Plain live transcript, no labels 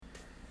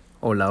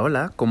Hola,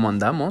 hola, ¿cómo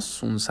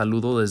andamos? Un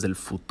saludo desde el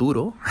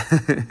futuro.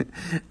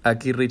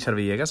 Aquí Richard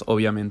Villegas,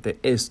 obviamente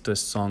esto es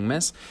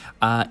Songmes.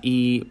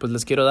 Y pues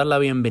les quiero dar la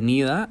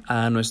bienvenida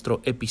a nuestro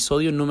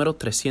episodio número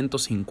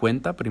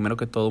 350. Primero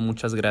que todo,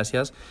 muchas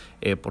gracias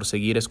por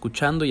seguir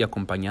escuchando y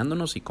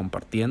acompañándonos y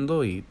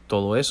compartiendo y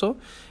todo eso.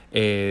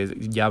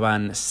 Ya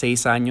van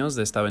 6 años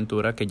de esta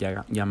aventura que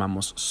ya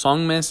llamamos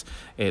Songmes,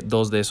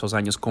 2 de esos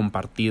años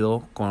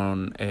compartido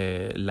con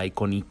la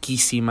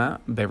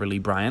iconiquísima Beverly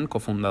Bryan,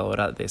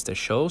 cofundadora de este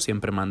show.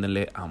 Siempre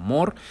mándenle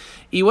amor.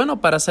 Y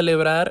bueno, para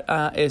celebrar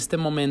este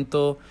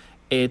momento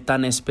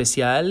tan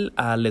especial,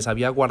 les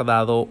había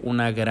guardado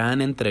una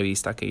gran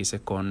entrevista que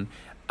hice con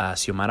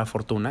Xiomara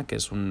Fortuna, que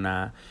es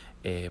una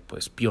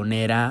pues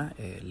pionera,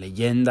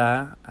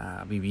 leyenda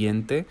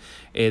viviente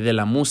de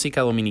la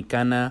música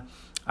dominicana,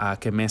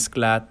 que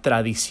mezcla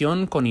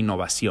tradición con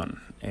innovación.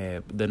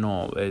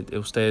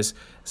 Ustedes,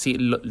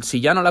 si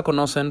ya no la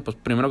conocen, pues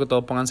primero que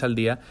todo pónganse al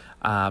día,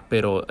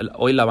 pero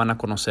hoy la van a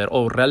conocer,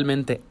 o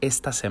realmente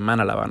esta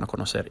semana la van a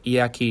conocer. Y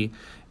aquí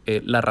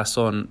la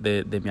razón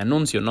de mi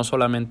anuncio. No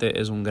solamente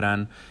es un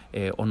gran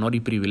honor y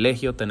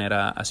privilegio tener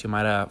a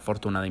Xiomara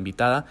Fortuna de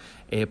invitada,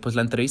 pues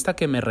la entrevista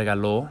que me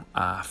regaló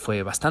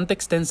fue bastante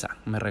extensa.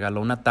 Me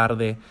regaló una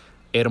tarde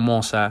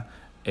hermosa,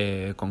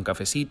 con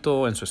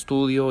cafecito en su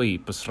estudio, y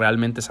pues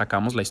realmente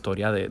sacamos la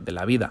historia de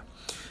la vida.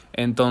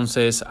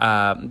 Entonces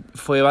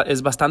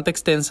es bastante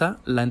extensa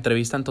la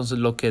entrevista. Entonces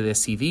lo que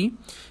decidí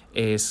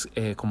es,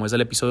 como es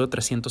el episodio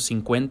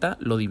 350,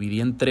 lo dividí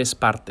en 3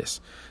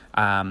 partes,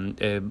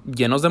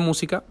 llenos de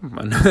música.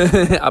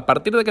 A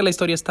partir de que la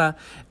historia está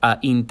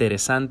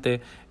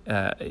interesante,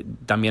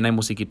 también hay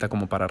musiquita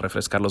como para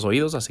refrescar los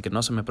oídos, así que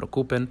no se me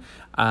preocupen.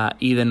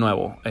 Y de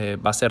nuevo,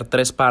 va a ser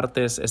 3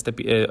 partes.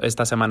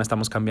 Esta semana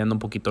estamos cambiando un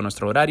poquito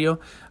nuestro horario.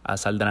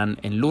 Saldrán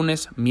en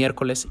lunes,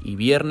 miércoles y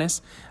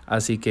viernes.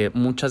 Así que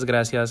muchas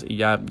gracias, y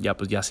ya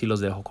sí los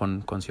dejo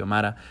con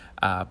Xiomara.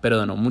 Pero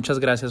de nuevo, muchas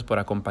gracias por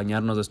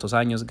acompañarnos de estos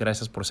años.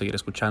 Gracias por seguir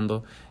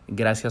escuchando.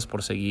 Gracias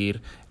por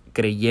seguir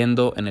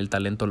creyendo en el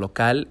talento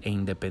local e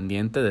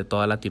independiente de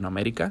toda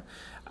Latinoamérica.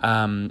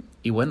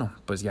 Y bueno,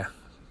 pues ya.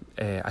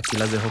 Aquí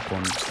las dejo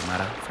con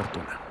Xiomara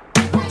Fortuna.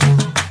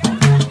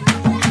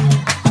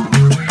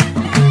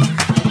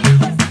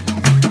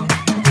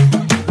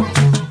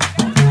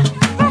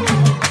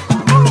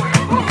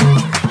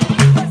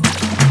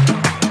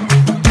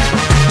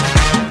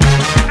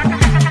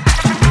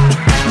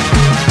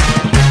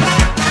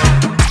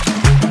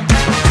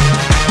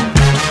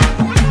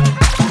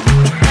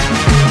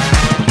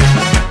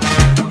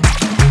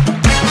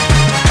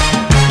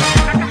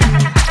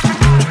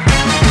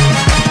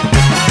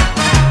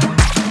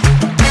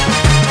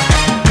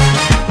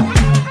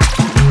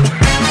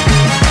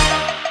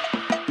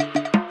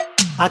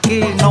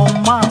 Aquí no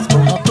más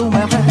como tú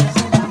me ves,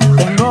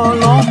 tengo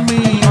lo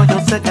mío,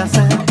 yo sé qué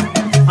hacer.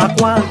 A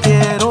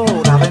cualquier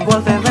hora vengo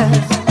al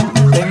revés,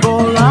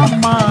 tengo la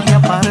magia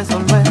para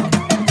resolver.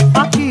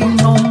 Aquí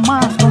no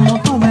más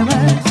como tú me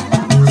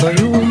ves, soy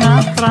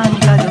una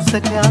tranca, yo sé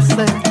qué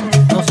hacer.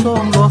 No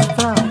son los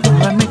tratos,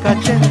 no es mi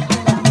caché.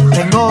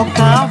 Tengo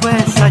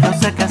cabeza, yo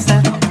sé qué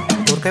hacer,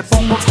 porque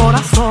pongo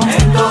corazón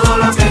en todo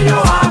lo que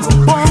yo hago.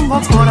 Pongo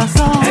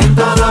corazón en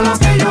todo lo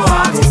que yo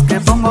hago. Es que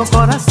pongo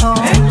corazón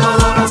en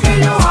todo lo que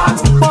yo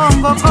hago.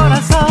 Pongo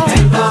corazón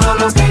en todo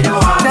lo que yo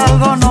hago. Si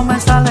algo no me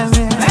sale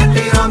bien, me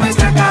tiro mis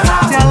 3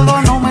 caras. Si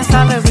algo no me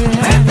sale bien,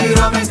 me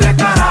tiro mis 3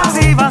 caras.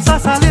 Si vas a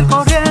salir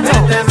corriendo,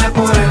 méteme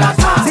por el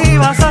azar. Si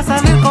vas a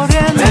salir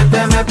corriendo,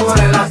 méteme por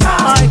el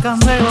azar. Hay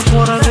candelas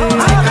por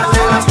arriba, hay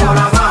candelas por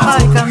abajo.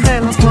 Hay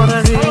candelas por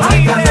arriba,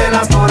 hay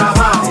candelas por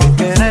abajo. El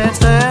que en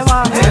este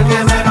barrio, el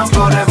que menos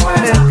corre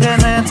vuela. El que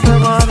en este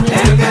barrio,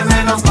 el que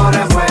menos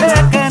corre vuela.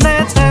 El que en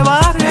este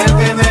barrio, el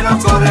que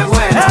menos corre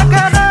vuela. El que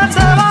en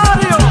este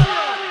barrio.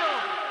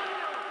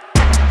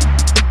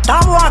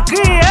 Estamos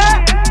aquí,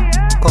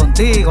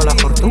 contigo la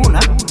fortuna.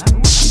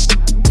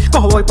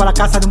 Cojo voy para la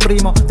casa de un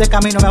primo, de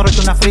camino me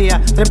arrocho una fría,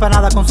 3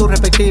 empanadas con su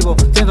respectivo.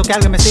 Siento que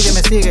alguien me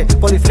sigue.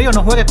 Polifrío,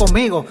 no juegue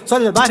conmigo.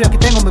 Soy del barrio, aquí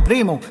tengo mi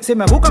primo. Si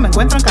me buscan me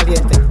encuentran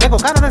caliente. Tengo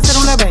cara de ser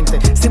un levente.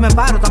 Si me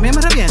paro también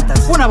me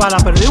revientas. Una bala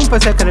perdí, un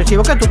PC que el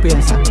chivo. ¿Qué tú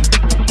piensas?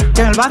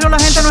 Que en el barrio la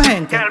gente no es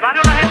gente.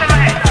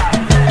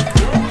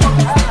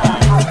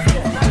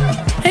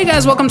 Hey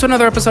guys, welcome to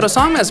another episode of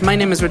Songmas. My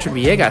name is Richard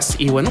Villegas.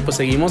 Y bueno, pues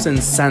seguimos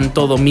en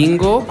Santo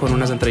Domingo con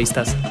unas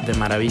entrevistas de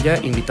maravilla,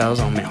 invitados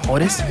aún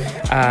mejores.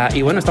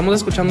 Y bueno, estamos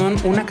escuchando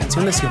una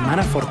canción de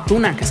Xiomara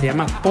Fortuna que se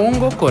llama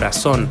Pongo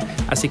Corazón.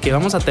 Así que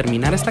vamos a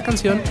terminar esta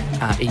canción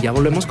y ya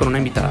volvemos con una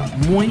invitada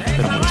muy,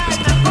 pero muy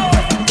especial.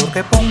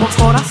 Porque pongo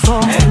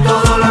corazón en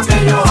todo lo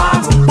que yo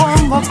hago.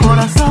 Pongo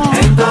corazón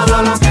en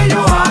todo lo que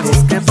yo hago.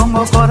 Es que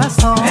pongo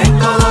corazón en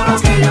todo lo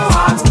que yo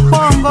hago.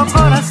 Pongo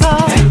corazón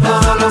en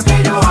todo lo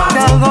que yo hago. Si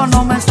algo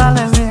no me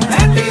sale bien,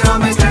 me tiro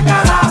mis 3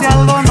 caras. Si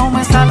algo no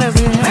me sale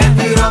bien,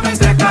 me tiro mis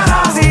 3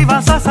 caras. Si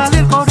vas a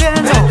salir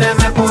corriendo,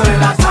 méteme por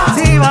el azar.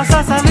 Si vas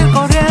a salir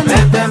corriendo,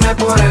 méteme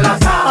por el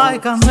azar. Hay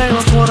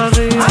candelas por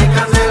arriba, hay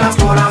candelas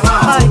por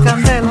abajo. Hay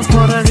candelas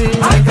por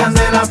arriba, hay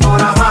candelas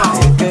por abajo.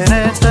 El que en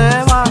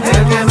este barrio,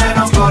 el que menos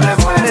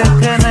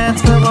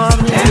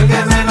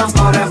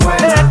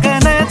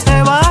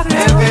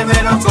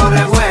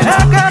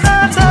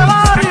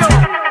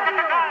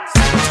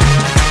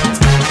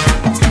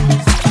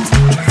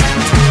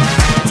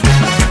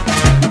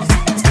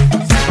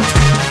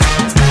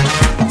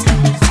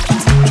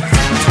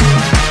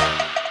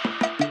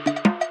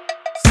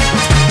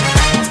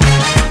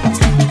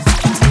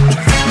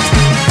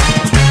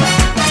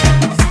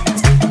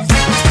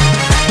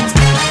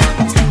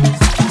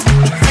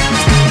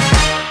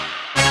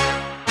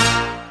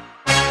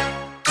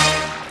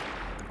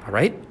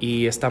Alright,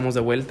 y estamos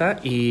de vuelta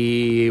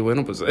y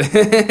bueno, pues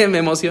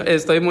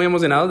estoy muy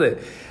emocionado de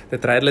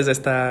traerles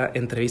esta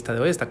entrevista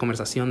de hoy, esta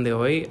conversación de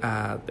hoy.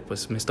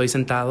 Pues me estoy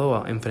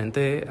sentado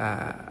enfrente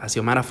a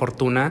Xiomara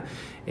Fortuna,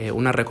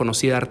 una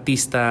reconocida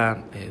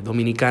artista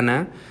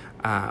dominicana,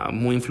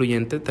 muy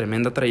influyente,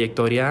 tremenda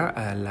trayectoria,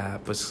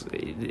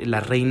 la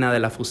reina de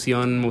la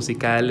fusión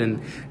musical en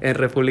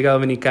República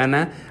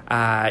Dominicana,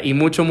 y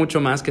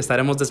mucho más que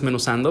estaremos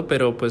desmenuzando,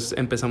 pero pues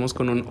empezamos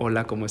con un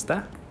hola, ¿cómo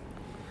está?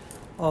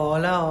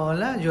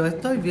 Hola, yo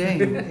estoy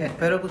bien,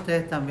 espero que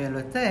ustedes también lo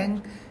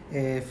estén.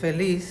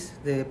 Feliz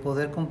de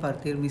poder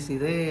compartir mis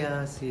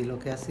ideas y lo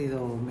que ha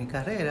sido mi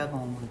carrera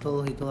con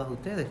todos y todas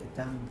ustedes que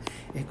están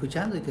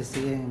escuchando y que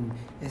siguen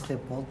este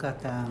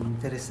podcast tan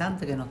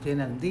interesante que nos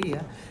tiene al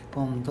día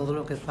con todo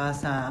lo que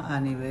pasa a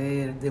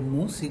nivel de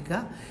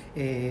música,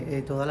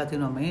 toda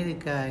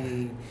Latinoamérica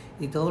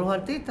y todos los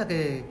artistas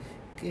que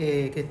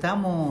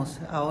estamos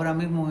ahora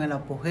mismo en el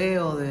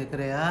apogeo de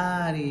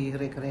crear y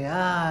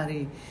recrear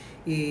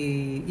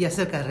y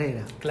hacer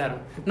carrera. Claro.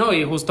 No,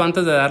 y justo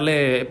antes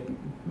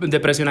de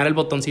presionar el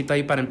botoncito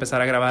ahí para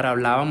empezar a grabar,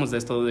 hablábamos de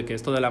esto, de que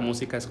esto de la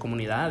música es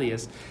comunidad y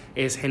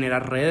es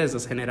generar redes,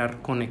 es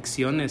generar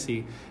conexiones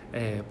y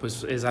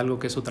pues es algo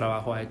que su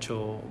trabajo ha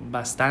hecho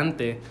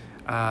bastante.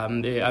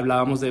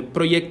 Hablábamos de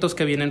proyectos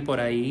que vienen por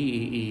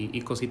ahí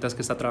y cositas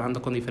que está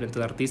trabajando con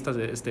diferentes artistas.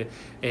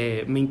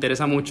 Me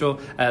interesa mucho.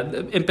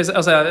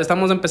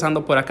 Estamos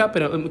empezando por acá,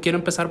 pero quiero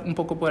empezar un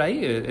poco por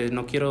ahí.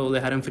 No quiero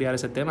dejar enfriar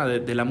ese tema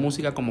de la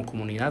música como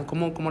comunidad.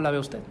 ¿Cómo la ve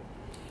usted?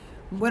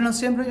 Bueno,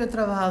 siempre yo he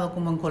trabajado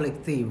como en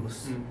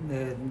colectivos.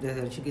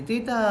 Desde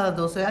chiquitita,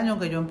 12 años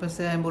que yo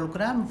empecé a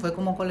involucrarme, fue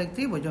como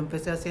colectivo. Yo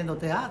empecé haciendo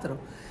teatro.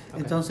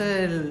 Okay.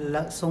 Entonces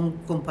son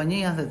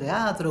compañías de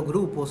teatro,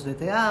 grupos de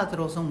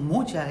teatro, son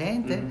mucha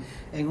gente.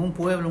 En un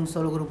pueblo, un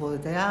solo grupo de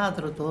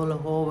teatro, todos los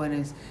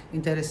jóvenes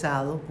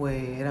interesados,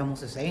 pues éramos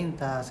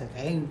 60,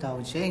 70,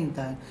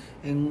 80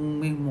 en un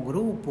mismo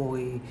grupo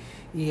y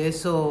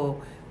eso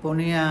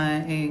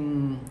ponía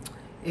en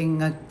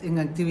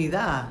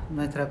actividad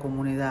nuestra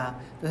comunidad.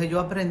 Entonces yo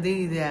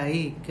aprendí de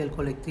ahí que el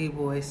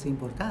colectivo es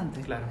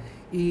importante. Claro.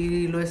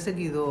 Y lo he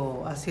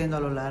seguido haciendo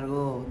a lo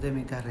largo de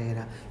mi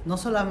carrera. No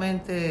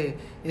solamente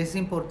es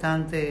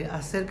importante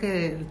hacer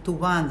que tu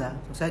banda,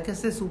 o sea, hay que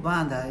hacer su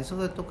banda, eso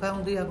de tocar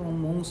un día con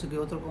un músico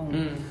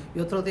y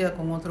otro día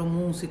con otro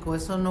músico,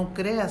 eso no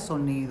crea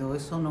sonido,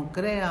 eso no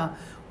crea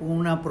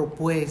una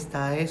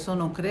propuesta, eso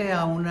no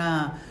crea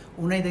una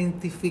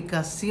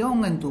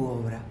identificación en tu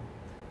obra.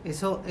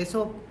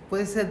 Eso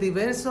puede ser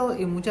diverso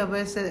y muchas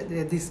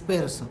veces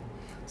disperso.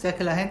 O sea,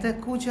 que la gente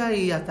escucha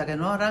y hasta que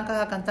no arrancas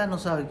a cantar no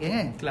sabe quién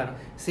es. Claro.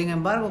 Sin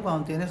embargo,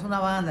 cuando tienes una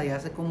banda y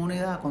haces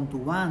comunidad con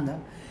tu banda,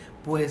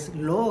 pues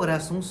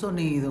logras un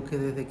sonido que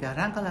desde que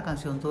arranca la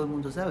canción todo el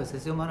mundo sabe, ese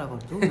es Xiomara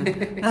Fortuna.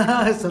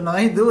 Eso no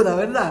hay duda,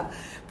 ¿verdad?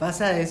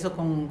 Pasa eso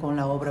con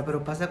la obra,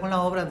 pero pasa con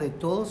la obra de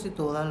todos y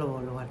todas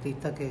los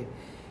artistas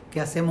que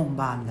hacemos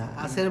banda.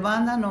 Hacer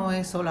banda no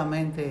es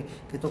solamente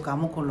que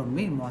tocamos con los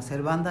mismos,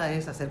 hacer banda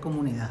es hacer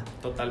comunidad.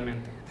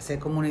 Totalmente. Hacer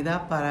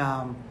comunidad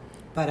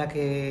para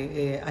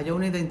que haya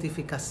una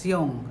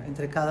identificación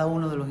entre cada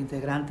uno de los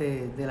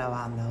integrantes de la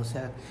banda. O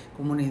sea,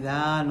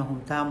 comunidad, nos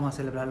juntamos a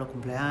celebrar los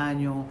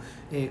cumpleaños,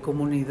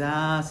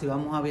 comunidad, si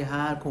vamos a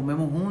viajar,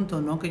 comemos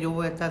juntos, no que yo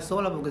voy a estar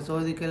sola porque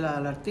soy la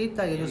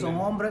artista y ellos son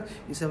hombres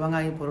y se van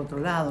a ir por otro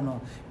lado, no.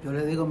 Yo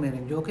les digo,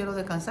 miren, yo quiero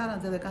descansar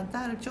antes de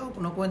cantar el show,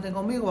 no cuenten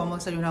conmigo, vamos a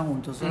desayunar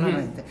juntos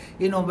solamente.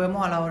 Y nos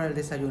vemos a la hora del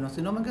desayuno.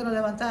 Si no me quiero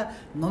levantar,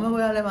 no me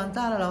voy a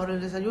levantar a la hora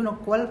del desayuno.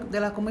 ¿Cuál de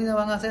las comidas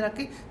van a hacer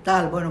aquí?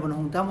 Tal, bueno, pues nos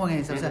juntamos en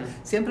eso. O sea,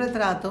 siempre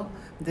trato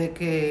de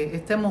que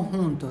estemos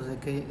juntos,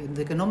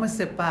 de que no me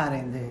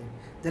separen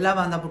de la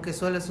banda, porque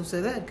suele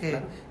suceder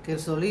que el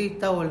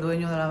solista o el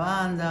dueño de la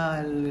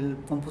banda, el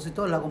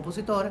compositor, la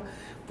compositora,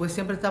 pues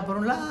siempre está por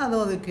un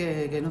lado de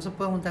que no se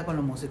puede juntar con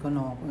los músicos.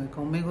 No,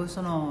 conmigo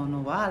eso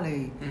no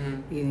vale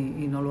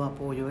y no lo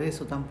apoyo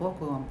eso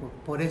tampoco,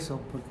 por eso,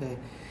 porque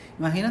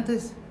imagínate,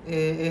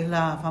 es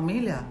la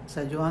familia. O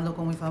sea, yo ando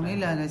con mi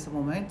familia en ese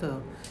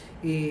momento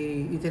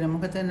y tenemos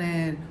que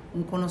tener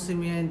un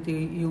conocimiento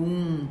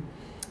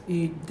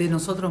y de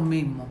nosotros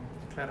mismos.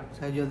 Claro. O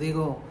sea, yo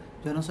digo,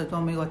 yo no soy tu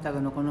amigo hasta que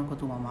no conozco a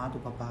tu mamá, a tu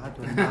papá, a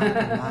tu hermano, a tu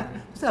hermano.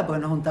 O sea,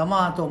 pues nos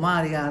juntamos a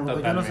tomar y algo,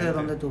 porque yo no sé de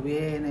dónde tú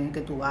vienes,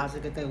 qué tú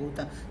haces, qué te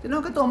gusta.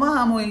 Sino que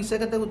tomamos y sé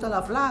que te gusta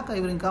la flaca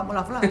y brincamos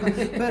la flaca,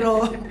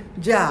 pero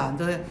ya.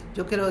 Entonces,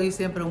 yo quiero ir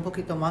siempre un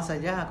poquito más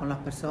allá con las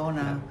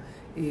personas. Claro.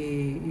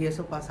 Y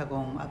eso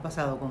ha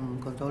pasado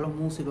con todos los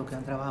músicos que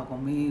han trabajado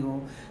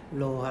conmigo,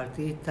 los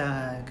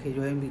artistas que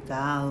yo he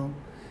invitado,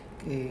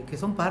 que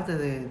son parte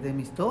de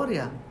mi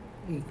historia.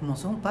 Y como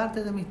son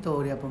parte de mi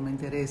historia, pues me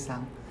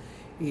interesan.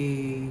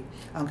 Y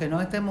aunque no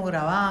estemos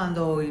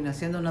grabando y ni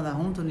haciendo nada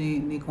juntos,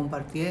 ni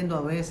compartiendo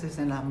a veces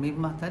en las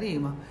mismas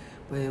tarimas,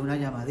 pues una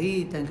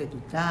llamadita en que tú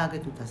estás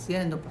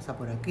haciendo, pasa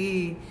por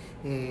aquí,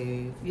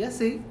 y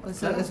así,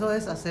 Claro. eso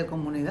es hacer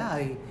comunidad.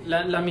 Y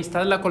La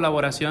amistad, la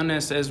colaboración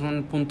es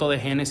un punto de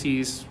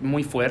génesis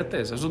muy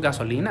fuerte. Eso es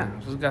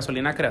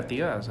gasolina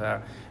creativa. O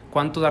sea,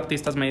 ¿cuántos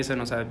artistas me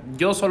dicen, o sea,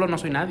 yo solo no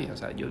soy nadie? O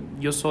sea,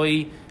 yo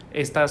soy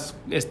estas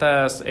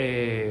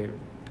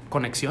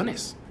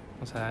conexiones.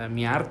 O sea,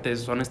 mi arte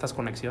son estas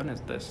conexiones.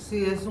 Entonces,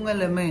 sí, es un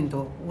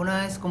elemento.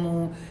 Una es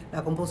como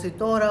la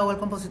compositora o el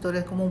compositor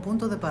es como un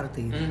punto de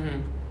partida.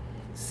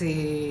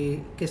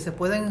 Sí, que se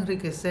puede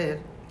enriquecer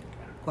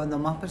cuando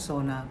más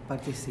personas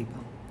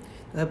participan.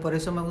 Entonces, por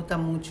eso me gusta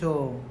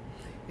mucho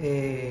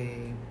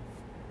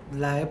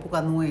la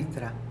época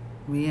nuestra,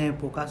 mi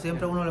época.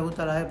 Siempre a uno le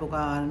gusta la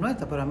época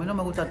nuestra, pero a mí no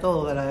me gusta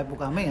todo de la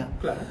época mía.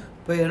 claro.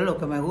 Pero lo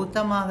que me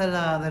gusta más de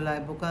la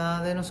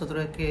época de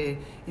nosotros es que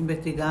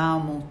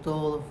investigamos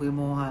todo,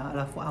 fuimos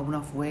a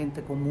una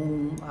fuente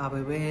común a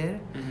beber,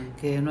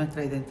 que es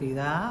nuestra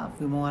identidad,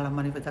 fuimos a las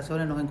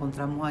manifestaciones, nos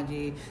encontramos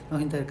allí, nos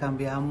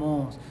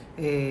intercambiamos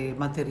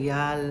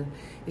material,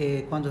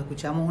 cuando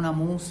escuchamos una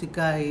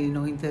música y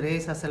nos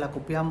interesa, se la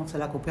copiamos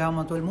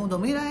a todo el mundo.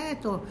 Mira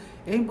esto,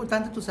 es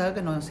importante, tú sabes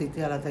que no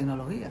existía la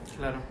tecnología.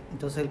 Claro.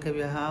 Entonces el que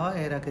viajaba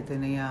era que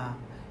tenía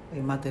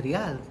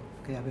material,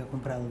 que había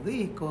comprado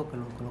discos,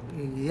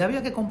 y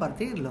había que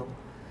compartirlo,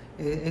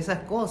 esas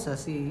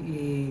cosas,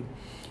 y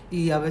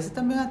a veces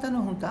también hasta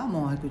nos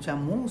juntamos a escuchar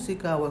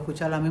música o a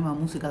escuchar la misma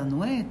música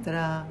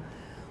nuestra,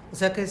 o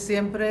sea que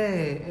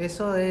siempre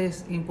eso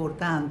es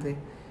importante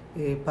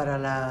para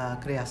la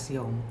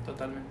creación.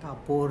 Totalmente.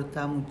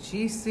 Aporta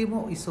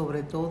muchísimo y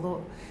sobre todo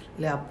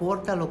le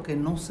aporta lo que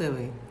no se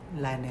ve,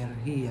 la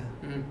energía.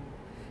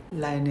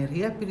 La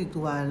energía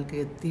espiritual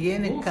que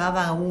tiene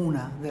cada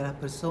una de las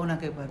personas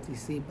que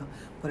participan.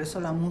 Por eso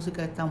la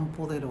música es tan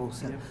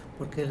poderosa,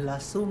 porque es la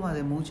suma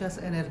de muchas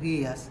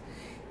energías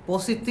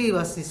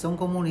positivas si son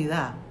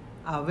comunidad.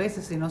 A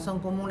veces si no son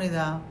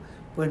comunidad,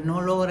 pues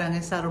no logran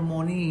esa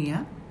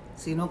armonía,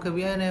 sino que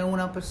viene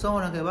una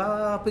persona que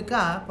va a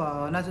picar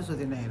para ganarse su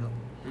dinero.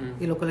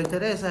 Y lo que le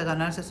interesa es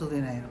ganarse su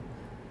dinero.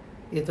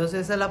 Y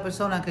entonces esa es la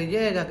persona que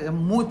llega, que es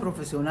muy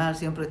profesional,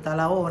 siempre está a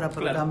la hora,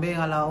 pero claro. También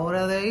a la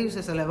hora de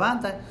irse se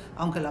levanta,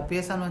 aunque la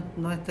pieza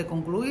no esté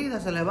concluida,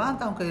 se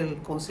levanta, aunque el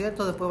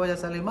concierto después vaya a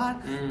salir mal,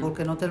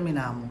 porque no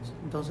terminamos.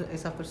 Entonces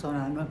esa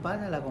persona no es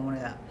parte de la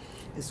comunidad,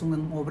 es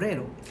un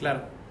obrero.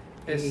 Claro.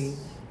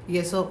 Y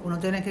eso uno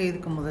tiene que ir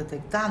como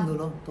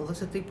detectándolo, todo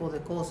ese tipo de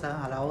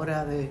cosas a la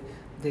hora de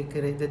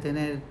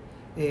tener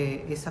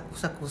esa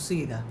cosa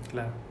cocida.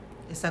 Claro.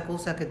 Esa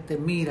cosa que te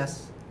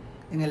miras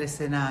en el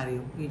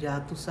escenario y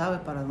ya tú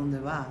sabes para dónde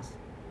vas.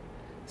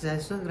 O sea,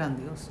 eso es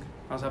grandioso.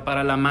 O sea,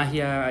 para la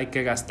magia hay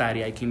que gastar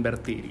y hay que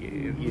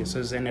invertir y eso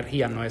es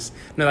energía, no es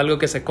algo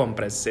que se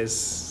compra,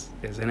 es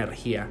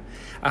energía.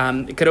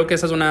 Creo que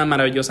esa es una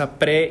maravillosa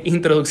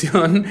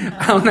pre-introducción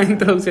a una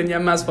introducción ya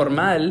más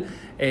formal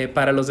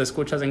para los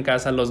escuchas en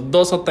casa, los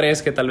 2 o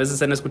 3 que tal vez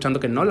estén escuchando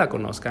que no la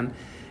conozcan.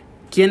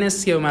 ¿Quién es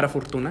Xiomara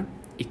Fortuna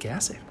y qué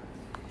hace?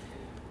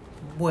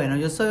 Bueno,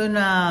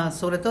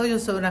 sobre todo yo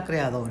soy una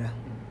creadora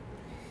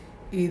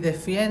y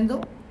defiendo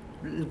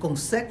el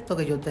concepto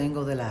que yo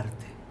tengo del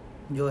arte.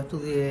 Yo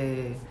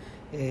estudié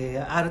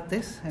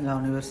artes en la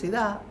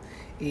universidad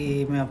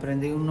y me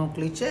aprendí unos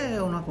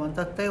clichés, unas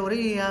cuantas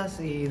teorías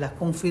y las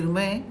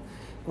confirmé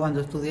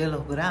cuando estudié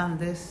los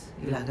grandes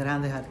y las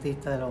grandes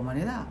artistas de la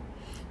humanidad.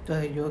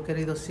 Entonces yo he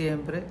querido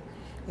siempre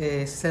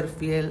ser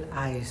fiel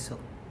a eso,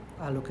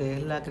 a lo que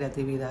es la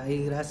creatividad,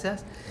 y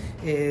gracias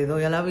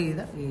doy a la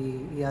vida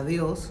y a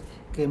Dios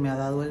que me ha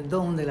dado el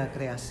don de la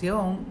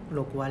creación,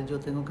 lo cual yo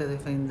tengo que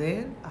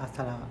defender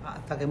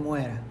hasta que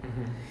muera.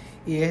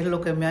 Y es lo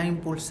que me ha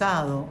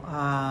impulsado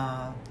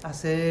a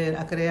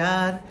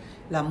crear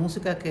la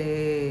música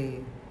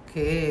que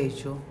he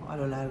hecho a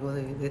lo largo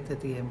de este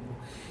tiempo.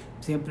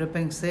 Siempre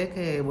pensé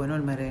que, bueno,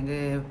 el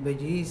merengue es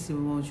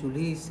bellísimo,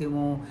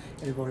 chulísimo,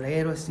 el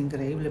bolero es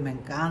increíble, me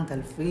encanta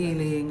el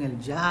feeling, el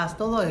jazz,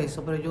 todo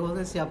eso, pero yo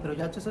decía, pero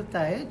ya todo eso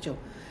está hecho.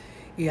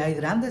 Y hay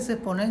grandes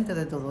exponentes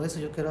de todo eso,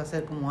 yo quiero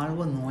hacer como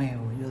algo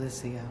nuevo, yo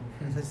decía,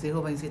 entonces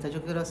jovencita,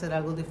 yo quiero hacer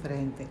algo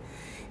diferente.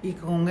 Y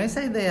con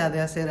esa idea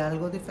de hacer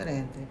algo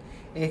diferente,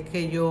 es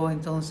que yo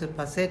entonces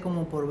pasé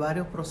como por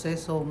varios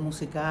procesos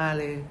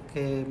musicales,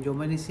 que yo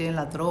me inicié en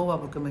la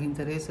trova porque mis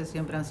intereses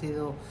siempre han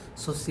sido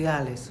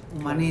sociales,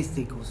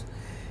 humanísticos.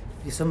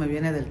 Y eso me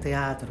viene del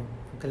teatro,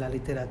 porque la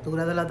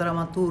literatura de la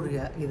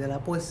dramaturgia y de la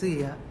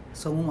poesía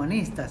son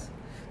humanistas.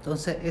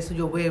 Entonces eso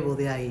yo bebo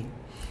de ahí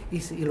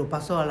y lo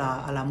paso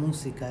a la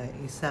música,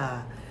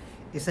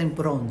 esa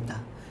impronta.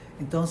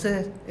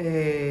 Entonces,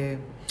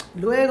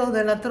 luego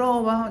de la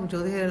trova,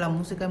 yo dije, la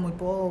música es muy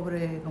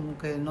pobre, como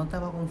que no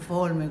estaba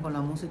conforme con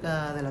la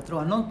música de la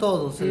trova. No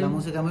todos, la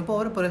música es muy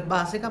pobre, pero es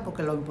básica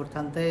porque lo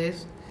importante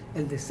es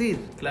el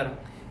decir, claro,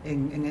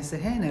 en ese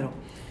género.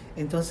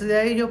 Entonces de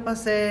ahí yo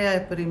pasé a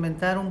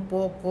experimentar un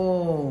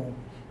poco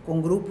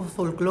con grupos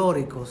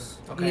folclóricos.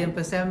 Ok. Y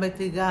empecé a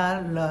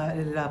investigar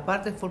la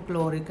parte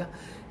folclórica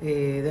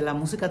de la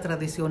música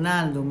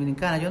tradicional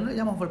dominicana. Yo no le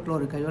llamo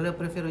folclórica, yo le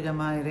prefiero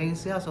llamar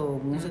herencias o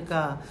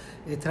música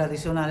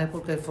tradicionales,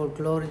 porque el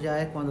folclore ya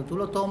es cuando tú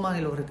lo tomas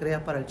y lo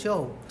recreas para el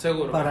show.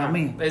 Seguro. Para ajá.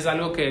 mí. Es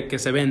algo que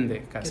se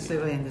vende Que casi. se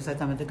vende,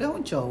 exactamente. Que es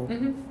un show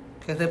Ujú.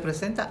 que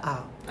representa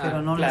A,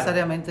 pero no claro.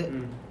 necesariamente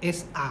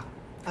es A.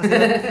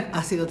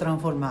 Ha sido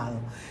transformado.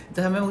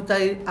 Entonces me gusta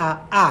ir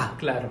a A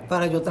Claro.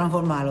 para yo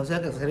transformarlo, o sea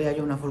que sería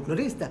yo una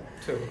folclorista,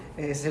 Seguro.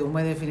 según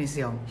mi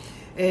definición.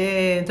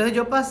 Entonces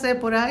yo pasé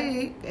por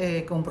ahí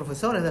con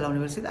profesores de la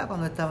universidad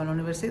cuando estaba en la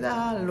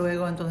universidad.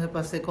 Luego entonces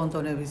pasé con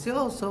Tony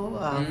Vicioso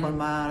a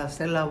formar, a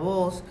ser la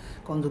voz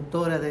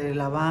conductora de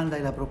la banda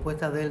y la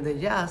propuesta de él de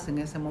jazz en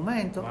ese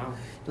momento. Wow.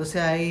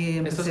 Entonces ahí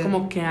 ¿Esto es empecé-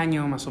 como qué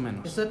año más o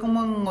menos? eso es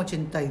como en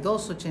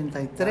 82,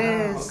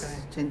 83, Ah,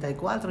 ok.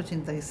 84,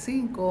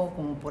 85,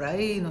 como por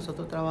ahí.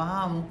 Nosotros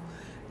trabajamos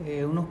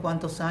unos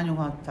cuantos años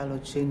hasta el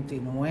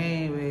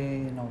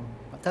 89, no,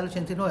 hasta el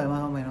 89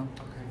 más o menos.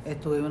 Ok.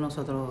 Estuvimos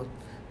nosotros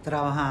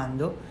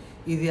trabajando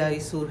y de ahí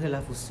surge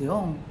la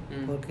fusión,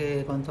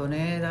 porque con Tony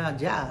era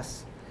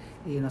jazz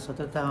y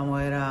nosotros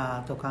estábamos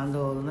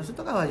tocando, donde se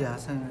tocaba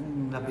jazz,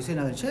 en la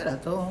piscina del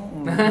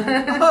Sheraton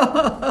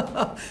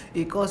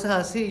y cosas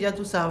así. Ya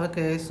tú sabes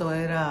que eso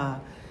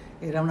era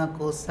una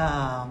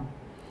cosa,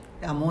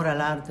 amor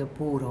al arte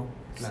puro.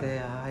 Claro. O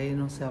sea, ahí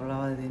no se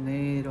hablaba de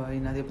dinero, ahí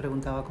nadie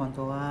preguntaba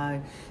cuánto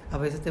hay. A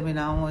veces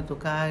terminábamos de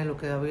tocar y lo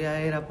que había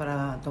era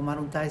para tomar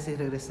un taxi y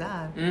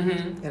regresar.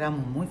 Ujú.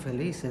 Éramos muy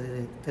felices,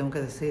 tengo que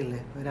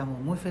decirle, éramos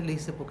muy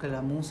felices porque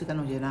la música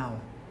nos llenaba.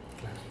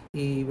 Claro.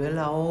 Y ver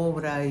la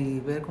obra y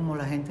ver cómo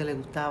la gente le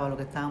gustaba lo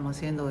que estábamos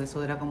haciendo,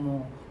 eso era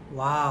como,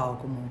 wow,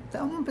 como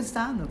estábamos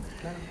empezando.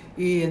 Claro.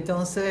 Y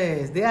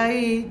entonces, de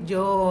ahí,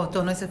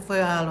 Tony se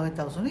fue a los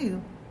Estados Unidos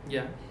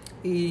Ya.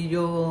 y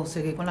yo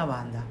seguí con la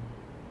banda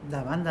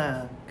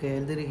que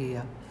él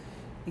dirigía.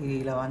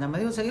 Y la banda me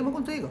dijo, seguimos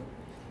contigo.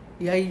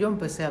 Y ahí yo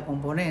empecé a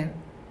componer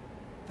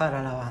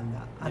para la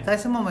banda. Hasta Ya.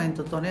 ese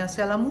momento, Tony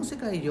hacía la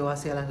música y yo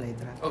hacía las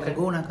letras, Ok.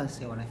 algunas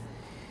canciones.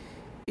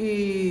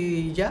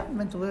 Y ya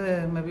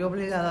me vi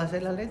obligada a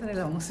hacer la letra y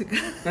la música.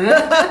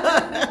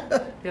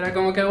 Era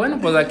como que, bueno,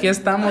 pues aquí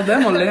estamos,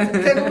 démosle.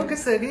 Tenemos que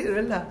seguir,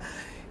 ¿verdad?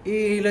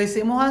 Y lo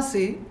hicimos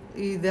así,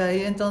 y de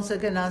ahí entonces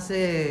que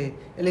nace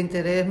el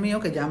interés mío,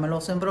 que ya me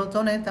lo sembró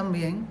Tony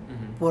también,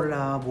 Ujú. por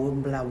la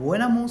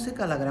buena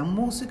música, la gran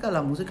música,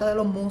 la música de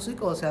los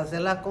músicos, o sea,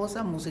 hacer las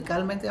cosas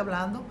musicalmente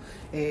hablando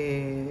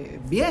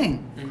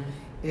bien. Ujú.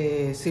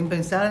 Sin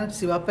pensar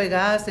si va a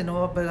pegar, si no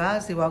va a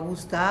pegar, si va a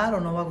gustar o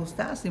no va a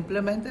gustar,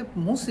 simplemente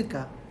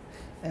música,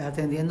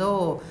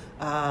 atendiendo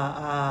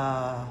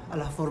a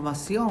la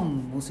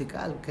formación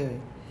musical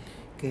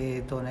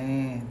que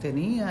Tony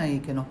tenía y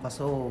que nos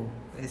pasó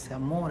ese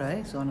amor a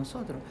eso, a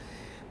nosotros.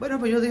 Bueno,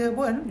 pues yo dije,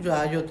 bueno,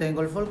 ya yo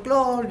tengo el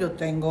folclore, yo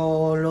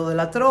tengo lo de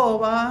la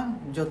trova,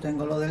 yo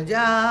tengo lo del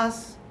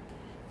jazz,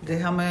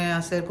 déjame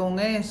hacer con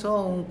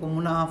eso como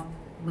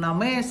una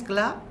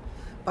mezcla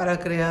para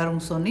crear un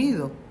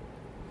sonido.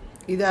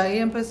 Y de ahí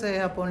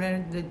empecé a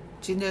poner de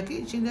chin de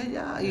aquí, chin de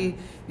allá, y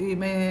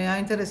me ha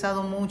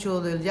interesado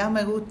mucho del jazz.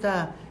 Me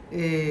gusta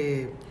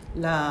el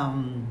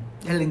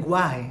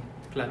lenguaje,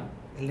 Claro.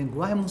 el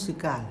lenguaje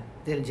musical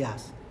del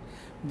jazz.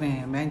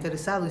 Me ha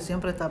interesado y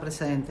siempre está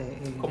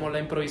presente. ¿Como la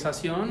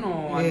improvisación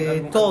o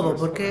Todo, algo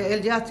porque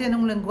el jazz tiene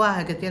un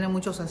lenguaje que tiene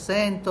muchos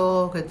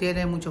acentos, que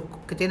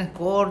tiene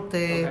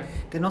cortes,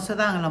 Ok. que no se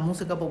dan en la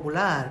música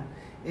popular,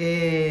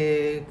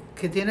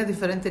 que tiene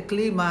diferentes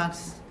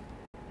clímax,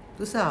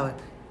 tú sabes,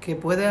 que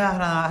puede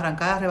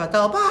arrancar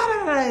arrebatado,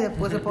 y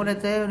después se pone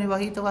tenue y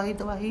bajito,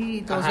 bajito,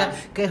 bajito, o Ajá. sea,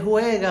 que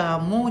juega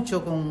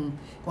mucho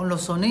con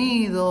los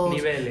sonidos,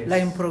 Niveles.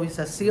 las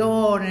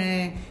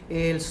improvisaciones,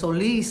 el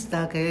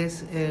solista, que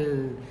es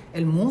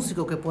el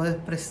músico que puede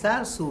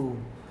expresar su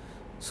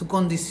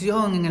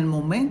condición en el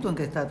momento en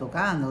que está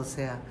tocando. O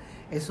sea,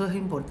 eso es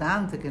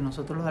importante, que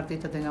nosotros los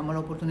artistas tengamos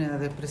la oportunidad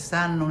de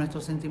expresarnos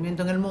nuestros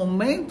sentimientos en el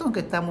momento en que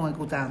estamos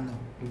ejecutando.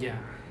 Ya.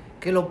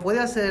 Que lo puede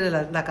hacer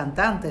la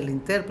cantante, el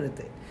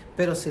intérprete,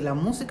 pero si la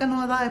música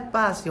no da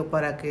espacio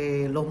para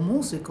que los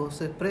músicos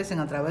se expresen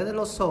a través de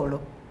los solos,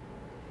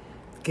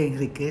 que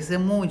enriquece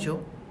mucho,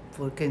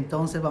 porque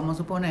entonces vamos a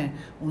suponer,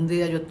 un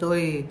día yo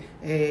estoy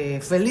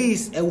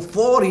feliz,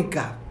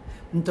 eufórica,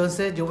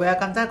 entonces yo voy a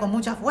cantar con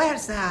mucha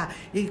fuerza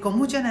y con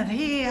mucha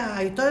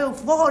energía y estoy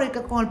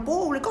eufórica con el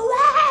público,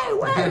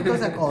 ¡wey! Todas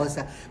esas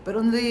cosas. Pero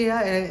un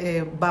día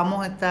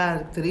vamos a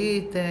estar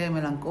tristes,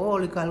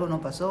 melancólicos, algo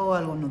nos pasó,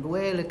 algo nos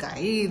duele,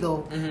 caído.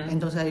 Ujú.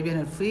 Entonces ahí viene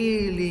el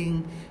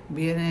feeling,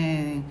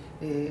 viene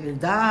el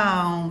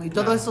down y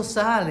todo Claro. eso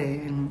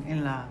sale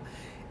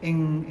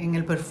en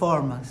el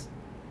performance.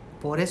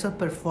 Por eso es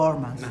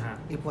performance. Ajá.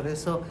 Y por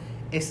eso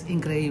es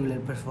increíble el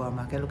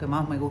performance, que es lo que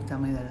más me gusta a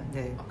mí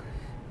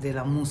de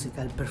la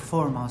música, el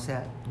performance. O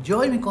sea,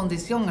 yo y mi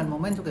condición en el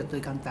momento que estoy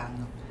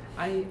cantando.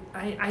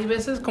 Hay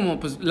veces como,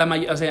 pues,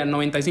 o sea,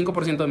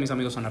 95% de mis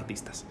amigos son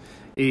artistas.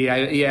 Y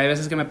hay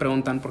veces que me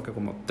preguntan, porque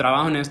como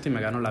trabajo en esto y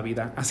me gano la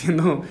vida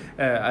haciendo,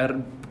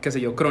 qué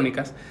sé yo,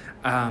 crónicas,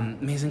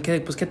 me dicen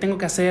que, pues, ¿qué tengo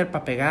que hacer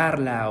para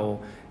pegarla?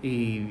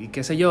 Y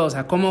qué sé yo, o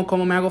sea, ¿cómo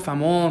me hago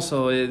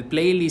famoso?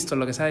 Playlist o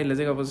lo que sea. Y les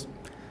digo, pues,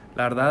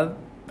 la verdad,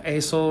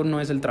 eso no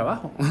es el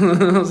trabajo.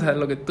 O sea,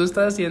 lo que tú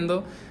estás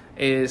haciendo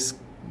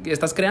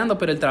estás creando,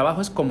 pero el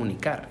trabajo es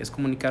comunicar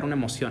una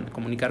emoción,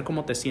 comunicar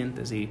cómo te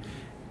sientes y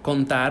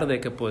contar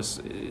de que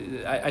pues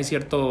hay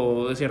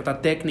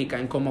cierta técnica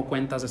en cómo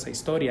cuentas esa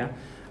historia,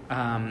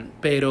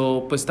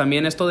 pero pues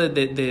también esto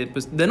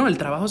el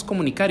trabajo es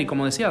comunicar y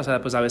como decía, o sea,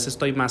 pues a veces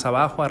estoy más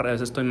abajo, a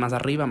veces estoy más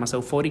arriba, más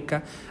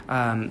eufórica,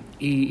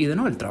 y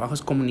el trabajo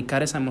es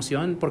comunicar esa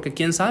emoción porque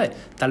quién sabe,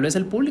 tal vez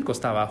el público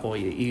está abajo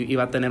y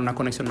va a tener una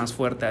conexión más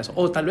fuerte a eso,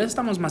 o tal vez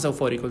estamos más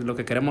eufóricos y lo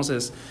que queremos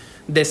es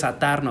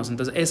desatarnos,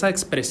 entonces esa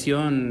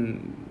expresión,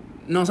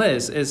 no sé,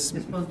 es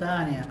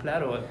espontánea.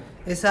 Claro.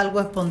 Es algo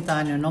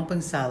espontáneo, no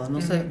pensado,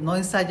 no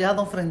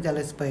ensayado frente al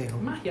espejo.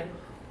 Magia.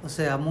 O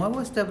sea,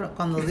 muevo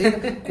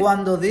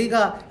cuando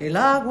diga el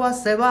agua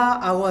se va,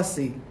 hago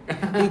así.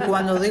 Y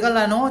cuando diga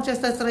la noche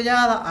está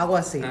estrellada, hago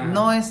así. Ajá.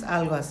 No es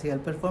algo así, el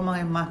performance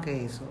es más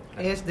que eso.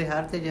 Es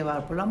dejarte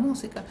llevar por la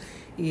música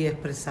y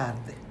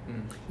expresarte.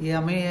 Y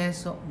a mí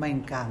eso me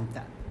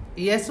encanta.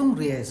 Y es un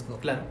riesgo.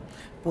 Claro.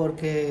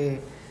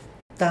 Porque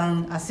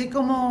así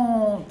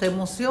como te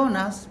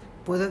emocionas,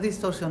 puedes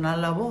distorsionar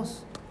la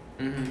voz.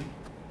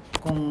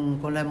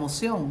 Con la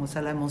emoción, o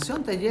sea, la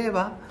emoción te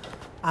lleva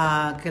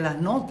a que las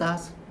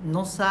notas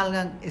no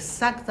salgan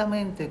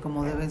exactamente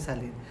como deben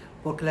salir,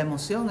 porque la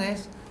emoción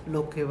es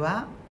lo que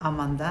va a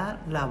mandar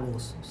la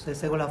voz, o sea,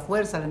 según la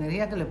fuerza, la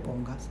energía que le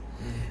pongas.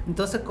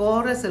 Entonces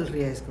corres el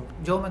riesgo,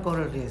 yo me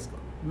corro el riesgo,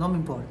 no me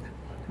importa.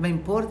 Me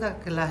importa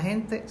que la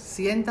gente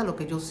sienta lo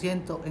que yo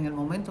siento en el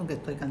momento en que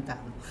estoy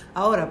cantando.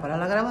 Ahora, para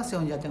la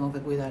grabación ya tengo que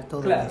cuidar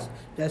todo eso.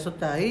 Ya eso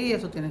está ahí,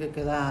 eso tiene que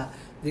quedar,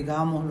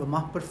 digamos, lo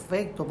más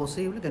perfecto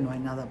posible, que no hay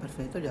nada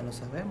perfecto, ya lo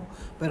sabemos,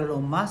 pero lo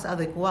más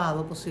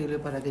adecuado posible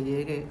para que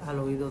llegue al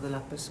oído de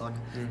las personas.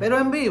 Pero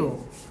en vivo,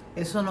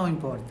 eso no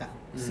importa.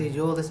 Si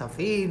yo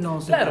desafino,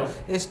 claro.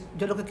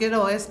 Yo lo que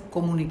quiero es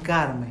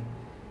comunicarme,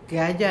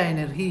 que haya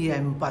energía,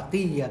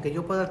 empatía, que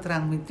yo pueda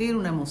transmitir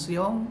una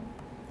emoción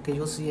que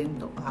yo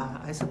siento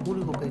a ese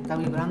público que está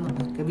vibrando,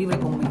 que vive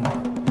conmigo.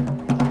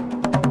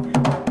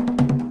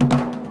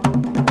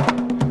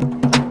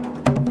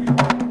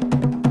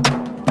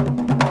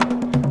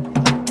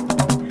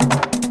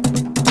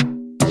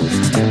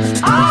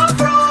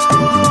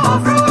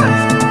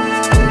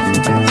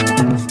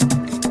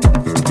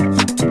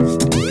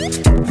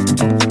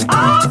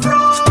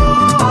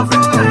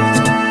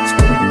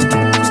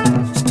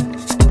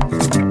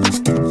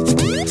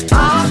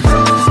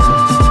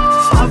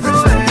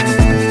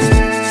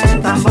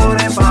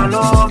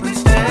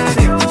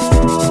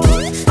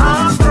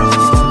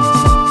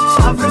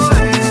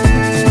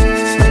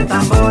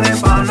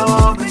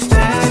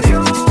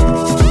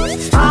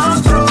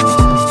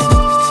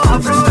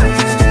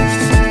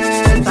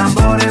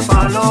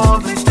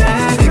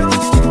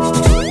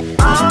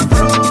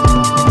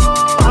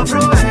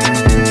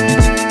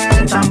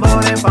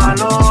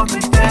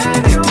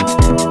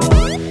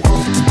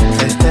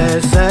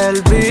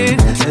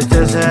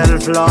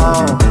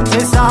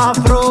 Es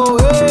afro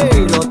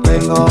y lo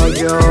tengo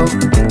yo.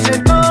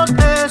 Esto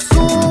te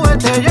sube,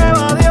 te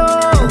lleva a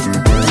Dios.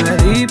 No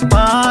es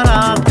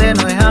disparate,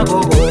 no es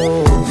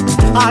agogo.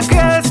 Aquí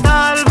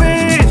está el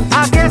beat,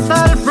 aquí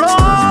está el flow.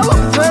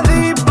 No es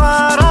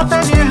disparate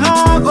ni es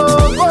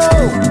agogo.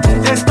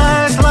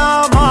 Esta es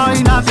la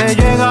vaina que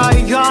llega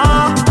y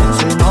ya.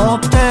 Si no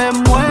te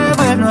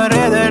mueves, no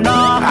eres de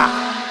nada.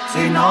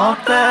 Si no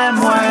te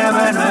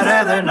mueves, no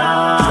eres de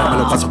nada. Tírame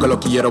los pasos que lo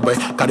quiero ver.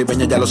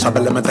 Caribeña ya lo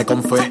sabe, le mete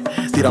con fe.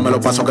 Tírame los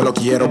pasos que lo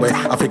quiero ver.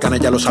 Africana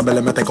ya lo sabe,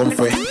 le mete con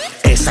fe.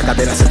 Esa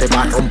cadera se te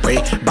va a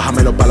romper.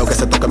 Bájame los palos que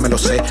se toquen, me lo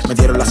sé. Me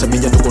dieron la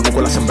semilla, tu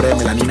conozco la sembré.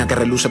 Melanina que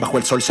reluce bajo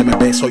el sol se me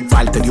ve. Soy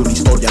parte de una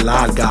historia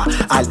larga,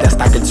 arte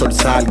hasta que el sol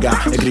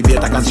salga. Escribí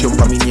esta canción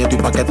pa' mi nieto y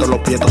pa' que todos los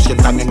prietos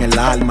sientan en el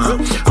alma.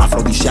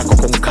 Afrodisíaco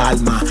con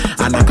calma,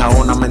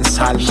 Anacaona me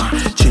ensalma.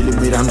 Chile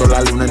mirando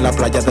la luna en la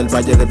playa del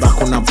valle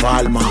debajo una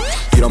palma.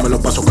 Tírame los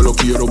pasos que lo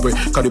quiero ver.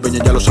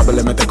 Caribeña ya lo sabe,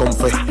 le mete con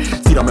fe.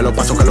 Tírame los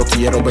pasos que lo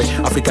quiero ver.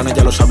 Africana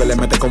ya lo sabe, le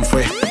mete con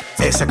fe.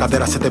 Esa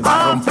cadera se te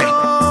va a romper.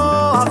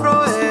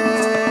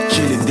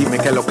 Chilling, dime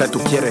qué es lo que tú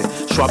quieres.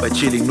 Suave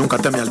chilling, nunca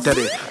te me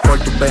alteres. Por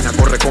tu vena,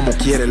 corre como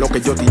quieres. Lo que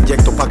yo te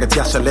inyecto pa' que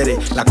te acelere.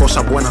 Las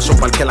cosas buenas son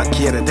para el que las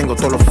quiere. Tengo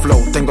todos los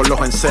flow, tengo los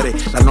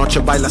enseres. La noche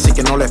baila así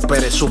que no le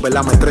esperes. Sube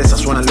la metresa,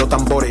 suenan los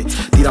tambores.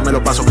 Tírame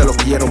los pasos que lo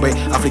quiero ver.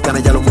 Africana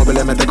ya lo mueve,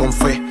 le mete con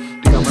fe.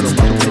 Tírame los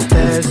pasos que lo quiero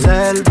ver. Este es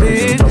el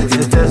beat,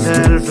 este es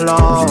el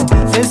flow.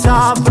 Es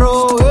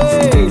afro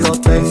y lo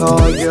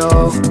tengo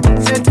yo.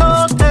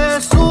 Esto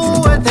te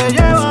sube, te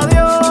lleva a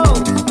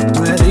Dios.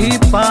 No es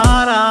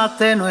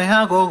disparate, no es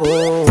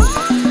agogo.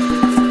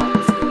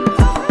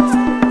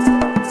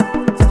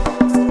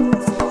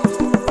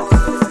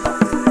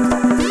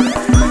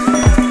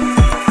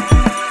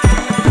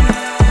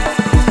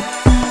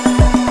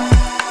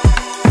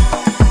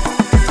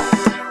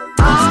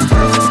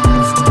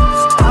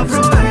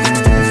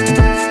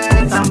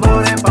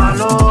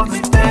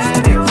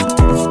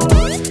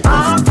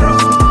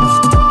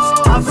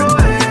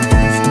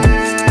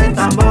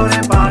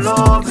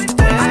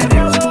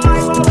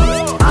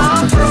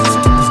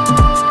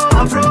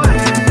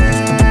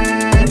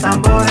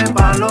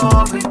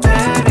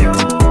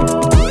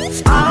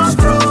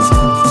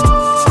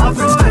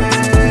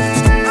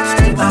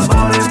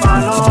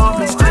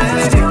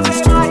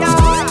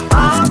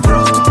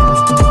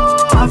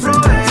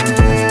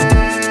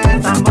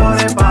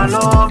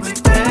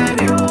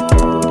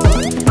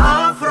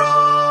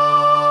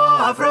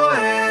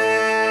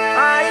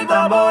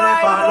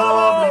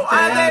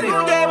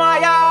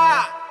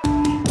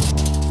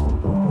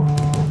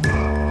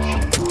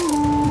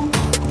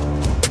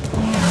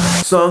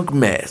 Song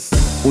Mess,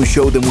 un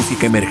show de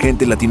música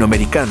emergente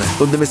latinoamericana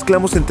donde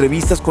mezclamos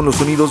entrevistas con los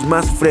sonidos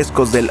más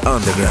frescos del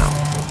underground.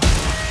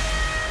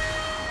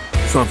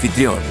 Su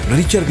anfitrión,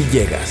 Richard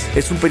Villegas,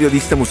 es un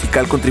periodista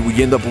musical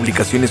contribuyendo a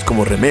publicaciones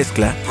como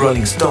Remezcla,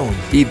 Rolling Stone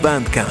y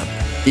Bandcamp.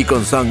 Y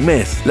con Song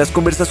Mess, las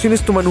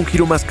conversaciones toman un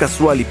giro más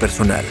casual y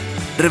personal,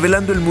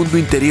 revelando el mundo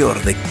interior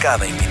de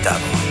cada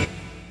invitado.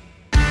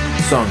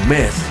 Song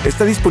Mess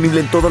está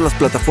disponible en todas las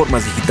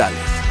plataformas digitales.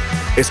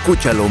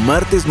 Escúchalo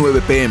martes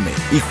 9 p.m.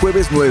 y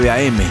jueves 9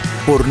 a.m.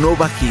 por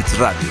Nova Hits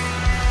Radio.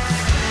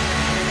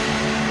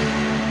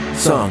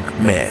 Song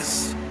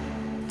Mess.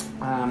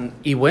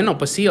 Y bueno,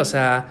 pues sí, o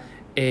sea,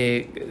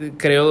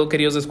 creo,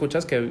 queridos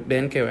escuchas, que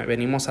ven que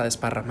venimos a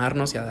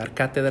desparramarnos y a dar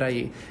cátedra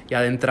y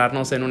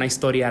adentrarnos en una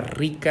historia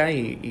rica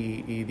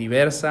y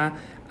diversa.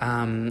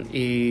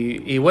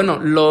 Y bueno,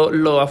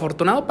 lo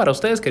afortunado para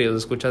ustedes, queridos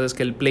escuchas, es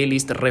que el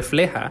playlist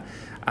refleja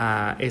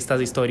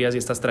estas historias y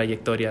estas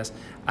trayectorias.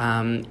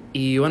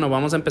 Y bueno,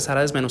 vamos a empezar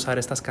a desmenuzar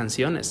estas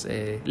canciones.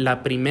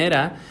 La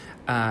primera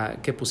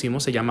que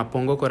pusimos se llama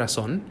Pongo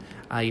Corazón.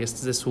 Ahí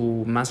es de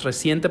su más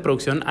reciente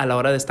producción a la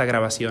hora de esta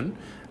grabación,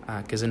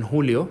 que es en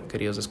julio,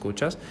 queridos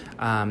escuchas.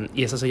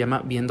 Y esa se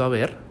llama Viendo a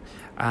Ver.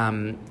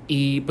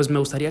 Y pues me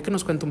gustaría que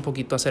nos cuente un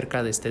poquito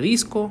acerca de este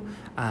disco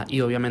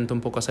y obviamente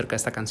un poco acerca de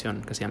esta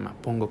canción que se llama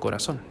Pongo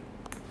Corazón.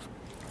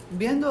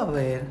 Viendo a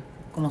ver,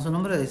 como su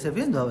nombre dice,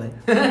 viendo a ver.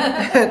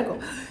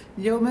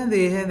 Yo me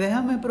dije,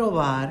 déjame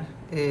probar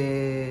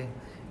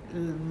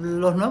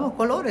los nuevos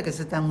colores que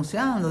se están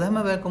usando,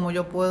 déjame ver cómo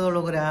yo puedo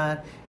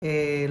lograr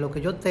lo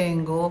que yo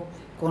tengo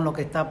con lo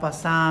que está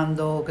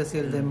pasando, que si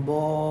el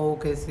dembow,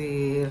 que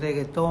si el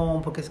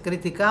reggaetón, porque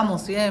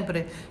criticamos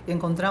siempre y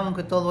encontramos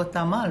que todo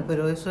está mal,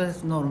 pero eso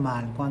es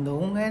normal. Cuando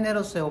un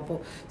género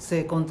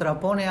se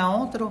contrapone a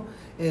otro,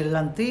 el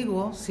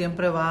antiguo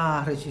siempre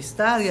va a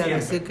rechistar y a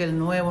decir que el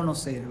nuevo no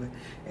sirve.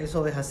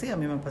 Eso es así, a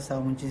mí me ha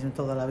pasado muchísimo,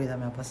 toda la vida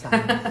me ha pasado.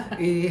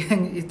 Y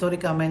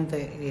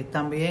históricamente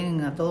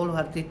también a todos los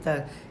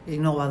artistas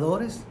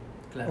innovadores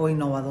o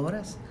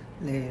innovadoras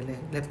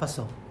les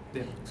pasó.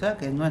 Bien. O sea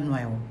que no es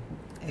nuevo.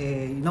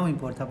 Y no me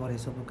importa por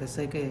eso, porque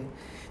sé que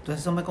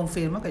entonces eso me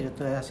confirma que yo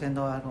estoy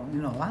haciendo algo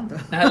innovando.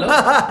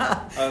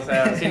 O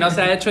sea, si no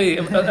se ha hecho,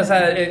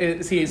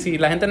 si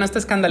la gente no está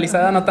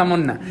escandalizada, no estamos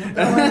nada.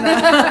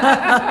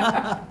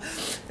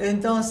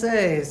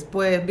 Entonces,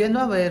 pues viendo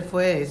a ver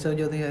fue eso,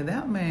 yo dije,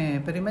 déjame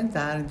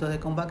experimentar. Entonces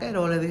con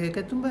Vaquero le dije,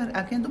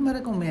 ¿a quién tú me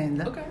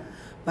recomiendas? Okay.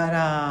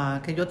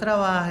 Para que yo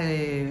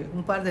trabaje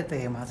un par de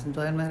temas.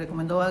 Entonces él me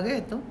recomendó a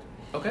Gueto,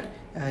 okay.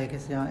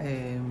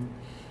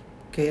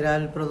 Que era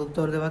el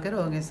productor de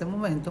Vaquero en ese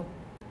momento.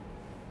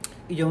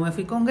 Y yo me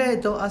fui con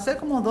Gueto a hacer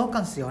como 2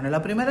 canciones.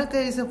 La primera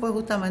que hice fue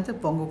justamente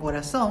Pongo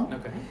Corazón,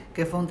 okay.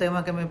 Que fue un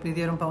tema que me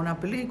pidieron para una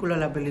película,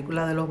 la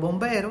película de los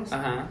bomberos.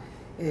 Ajá.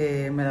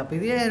 Me la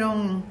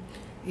pidieron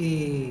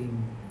y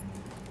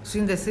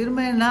sin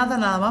decirme nada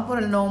más por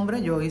el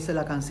nombre, yo hice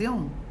la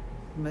canción.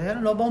 Me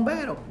dijeron los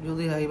bomberos. Yo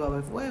dije, ahí va a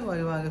haber fuego,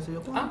 ahí va a qué sé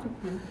yo cuánto.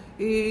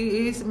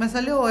 Y me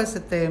salió ese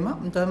tema.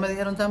 Entonces me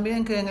dijeron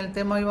también que en el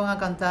tema iban a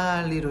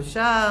cantar Little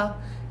Shah.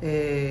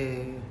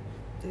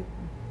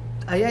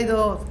 Ahí hay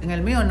 2, en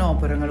el mío no,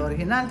 pero en el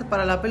original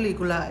para la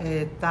película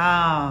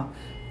está,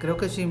 creo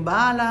que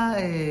Shimbala,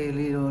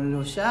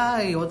 Little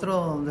Shah y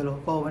otro de los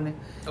jóvenes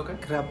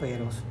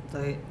raperos.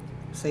 Entonces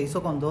se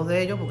hizo con 2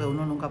 de ellos porque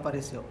uno nunca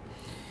apareció.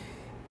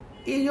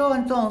 Y yo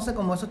entonces,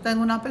 como eso está en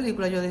una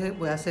película, yo dije,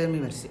 voy a hacer mi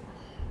versión.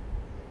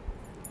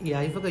 Y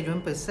ahí fue que yo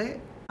empecé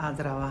a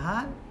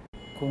trabajar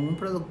con un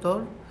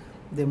productor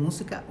de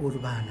música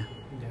urbana.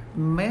 Yeah.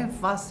 Me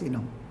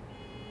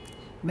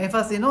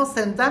fascinó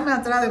sentarme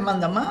atrás de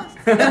mandamás,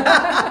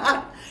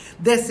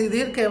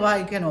 decidir qué va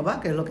y qué no va,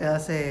 que es lo que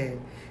hace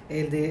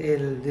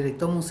el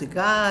director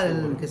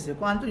musical, qué sé yo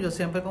cuánto. Yo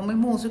siempre con mis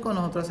músicos,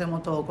 nosotros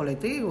hacemos todo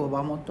colectivo,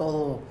 vamos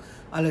todos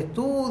al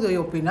estudio y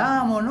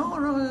opinamos,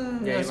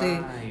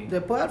 así.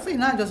 Después al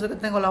final, yo sé que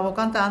tengo la voz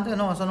cantante,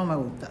 no, eso no me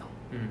gusta.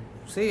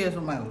 Sí,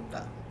 eso me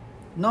gusta.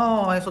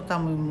 No, eso está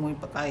muy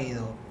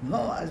caído.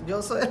 No,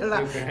 yo soy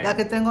la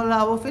que tengo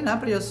la voz final,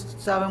 pero ellos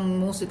saben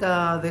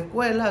música de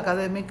escuela,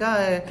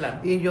 académica, claro.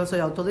 Y yo soy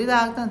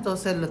autodidacta,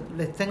 entonces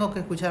les tengo que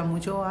escuchar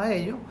mucho a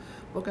ellos,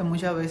 porque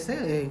muchas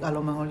veces a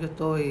lo mejor yo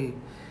estoy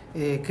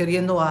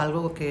queriendo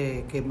algo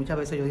que muchas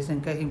veces ellos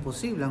dicen que es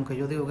imposible, aunque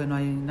yo digo que no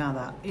hay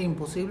nada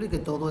imposible y que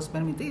todo es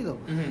permitido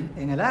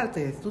en el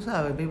arte. Tú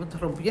sabes, vivo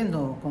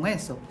rompiendo con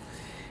eso.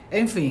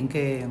 En fin,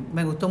 que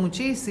me gustó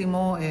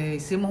muchísimo.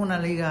 Hicimos una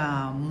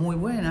liga muy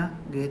buena,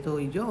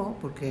 Gueto y yo,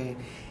 porque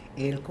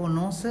él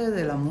conoce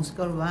de la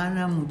música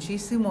urbana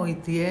muchísimo y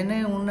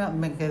tiene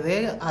me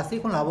quedé así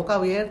con la boca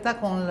abierta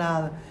con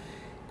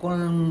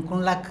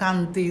la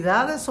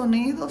cantidad de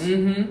sonidos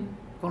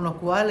con los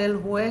cuales él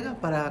juega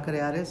para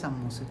crear esa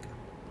música.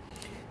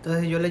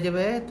 Entonces yo le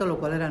llevé esto, lo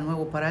cual era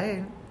nuevo para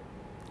él.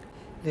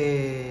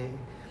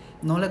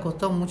 No le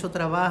costó mucho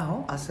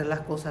trabajo hacer las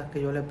cosas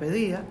que yo le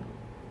pedía.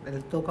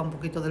 Él toca un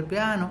poquito del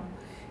piano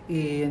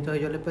y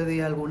entonces yo le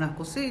pedí algunas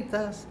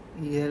cositas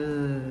Y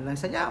él la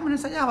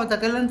ensayaba hasta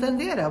que él la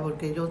entendiera,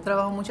 porque yo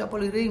trabajo mucha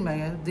polirritmia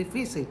y es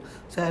difícil.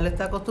 O sea, él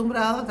está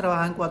acostumbrado a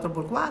trabajar en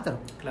 4x4.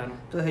 Claro.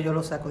 Entonces yo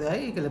lo saco de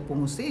ahí, que le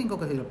pongo un 5,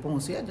 que si le pongo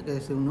un 7,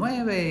 que si un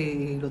 9,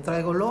 y lo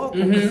traigo loco,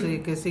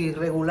 que si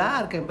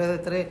regular, que en vez de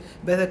 3,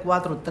 en vez de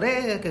 4,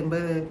 3, que en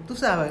vez de, tú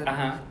sabes,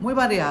 muy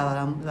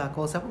variada la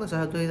cosa, porque soy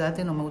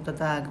autodidacta y no me gusta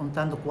estar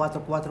contando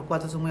 4,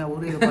 eso es muy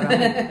aburrido para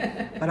mí.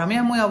 Para mí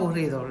es muy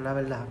aburrido, la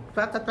verdad.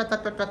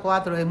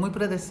 4 es muy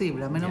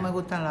predecible, a mí no me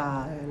gusta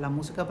la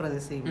música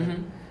predecible.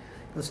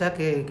 O sea,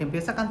 que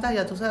empieza a cantar,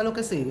 ya tú sabes lo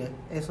que sigue.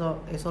 Eso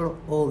lo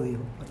odio.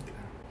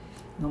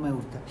 No me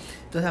gusta.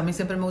 Entonces, a mí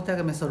siempre me gusta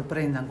que me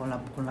sorprendan con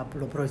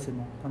lo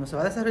próximo. Cuando se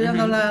va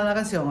desarrollando la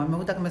canción, a mí me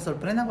gusta que me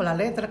sorprendan con la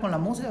letra, con la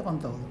música, con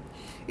todo.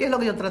 Y es lo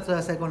que yo trato de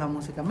hacer con la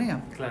música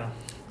mía. Claro.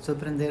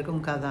 Sorprender con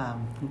cada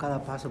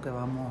paso que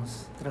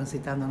vamos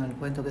transitando en el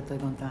cuento que estoy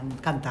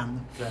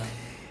cantando. Claro.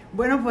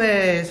 Bueno,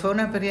 pues fue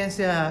una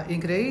experiencia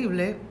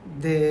increíble.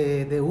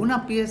 De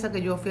una pieza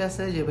que yo fui a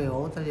hacer, llevé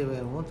otra,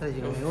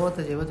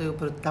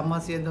 pero estamos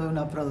haciendo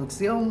una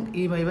producción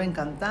y me iba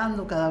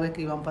encantando cada vez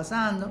que iban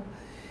pasando.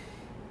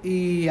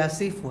 Y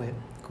así fue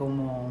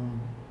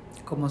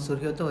como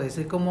surgió todo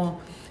eso. Y como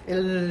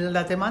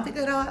la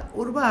temática era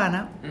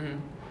urbana,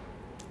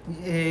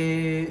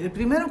 el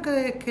primero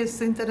que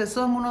se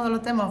interesó en uno de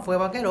los temas fue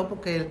Vaquero,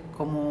 porque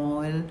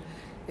como él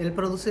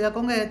producía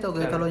con esto,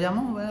 que esto lo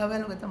llamó, ven a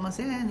ver lo que estamos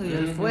haciendo. Y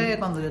él fue,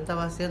 cuando yo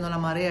estaba haciendo La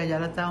Marea,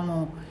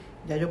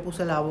 ya yo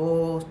puse la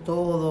voz,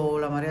 todo,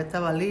 La Marea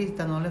estaba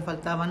lista, no le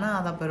faltaba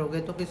nada, pero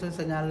Gueto quiso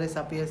enseñarle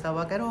esa pieza a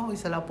Vaquero y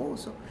se la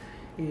puso.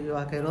 Y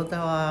Vaquero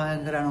estaba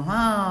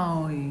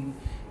engranojado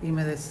y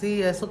me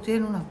decía, eso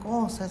tiene una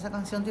cosa, esa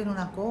canción tiene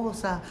una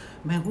cosa,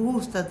 me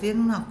gusta,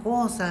 tiene una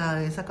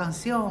cosa esa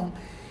canción.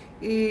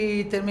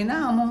 Y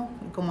terminamos,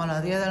 como a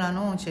las 10 de la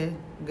noche,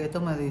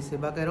 Gueto me dice,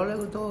 Vaquero le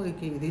gustó y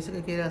dice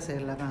que quiere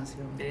hacer la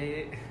canción.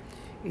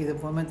 Y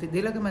después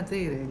dile que me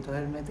tire.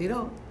 Entonces él me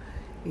tiró.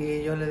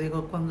 Y yo le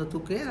digo, cuando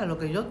tú quieras, lo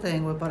que yo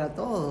tengo es para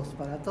todos.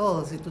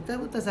 Si tú te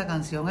gusta esa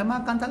canción, es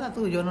más, cántala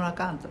tú, yo no la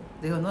canto.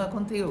 Digo, no es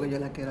contigo que yo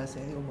la quiero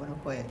hacer. Digo, bueno,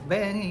 pues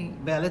ven y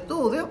ve al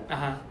estudio,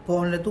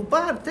 ponle tu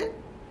parte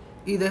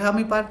y deja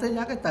mi parte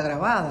ya que está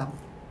grabada.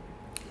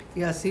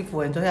 Y así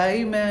fue. Entonces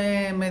ahí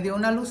me dio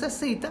una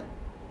lucecita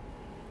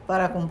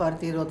para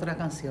compartir otras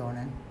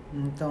canciones.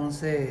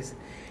 Entonces,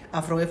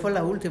 Afroé fue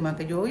la última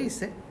que yo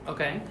hice.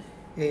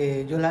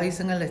 Yo la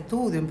hice en el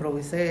estudio,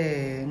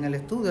 improvisé en el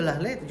estudio las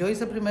letras. Yo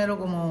hice primero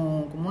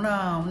como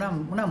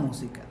una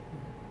música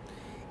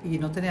y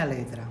no tenía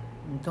letra.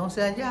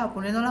 Entonces allá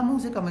poniendo la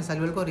música me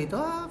salió el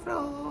corito,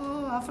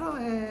 afro,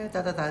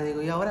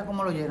 digo, ¿y ahora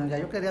cómo lo lleno? Ya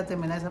yo quería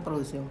terminar esa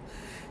producción.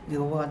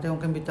 Digo, bueno, tengo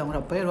que invitar a un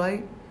rapero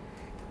ahí.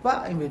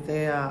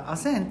 Invité a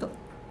Acento,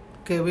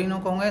 que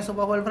vino con eso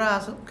bajo el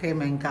brazo, que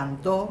me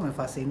encantó, me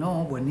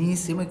fascinó,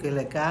 buenísimo, y que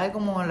le cae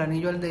como el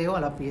anillo al dedo a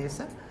la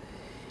pieza.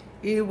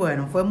 Y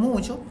bueno, fue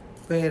mucho,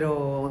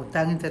 pero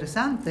tan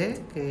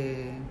interesante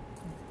que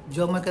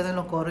yo me quedé en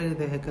los coros y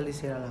dejé que él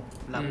hiciera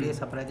la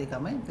pieza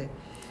prácticamente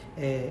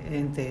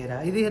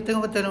entera. Y dije,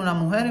 tengo que tener una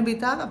mujer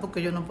invitada,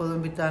 porque yo no puedo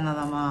invitar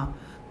nada más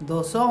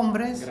 2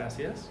 hombres.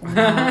 Gracias.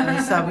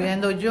 Y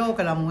sabiendo yo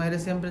que las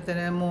mujeres siempre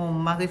tenemos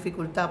más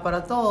dificultad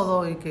para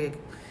todo y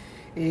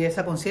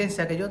esa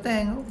conciencia que yo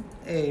tengo,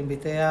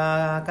 invité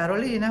a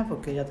Carolina,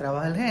 porque ella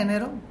trabaja el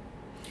género.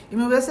 Y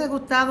me hubiese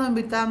gustado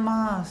invitar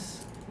más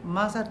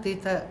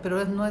artistas,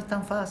 pero no es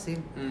tan fácil,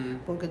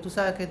 porque tú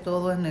sabes que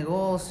todo es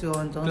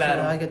negocio, entonces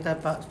hay que estar,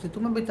 si tú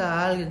me invitas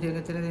a alguien,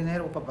 tienes que tener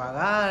dinero para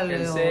pagarle,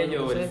 el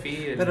sello, el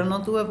fee. Pero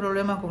no tuve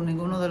problemas con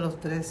ninguno de los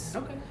 3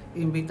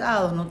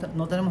 invitados,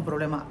 no tenemos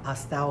problemas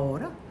hasta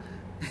ahora.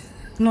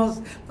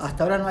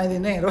 Hasta ahora no hay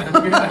dinero.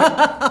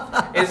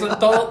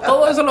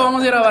 Todo eso lo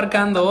vamos a ir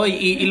abarcando hoy.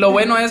 Y lo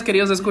bueno es,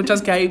 queridos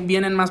escuchas, que ahí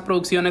vienen más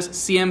producciones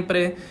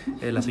siempre.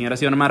 La señora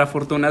Xiomara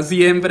Fortuna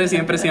siempre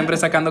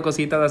sacando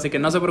cositas. Así que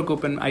no se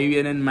preocupen, ahí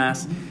vienen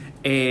más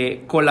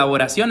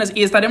colaboraciones.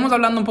 Y estaremos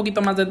hablando un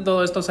poquito más de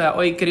todo esto. O sea,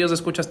 hoy, queridos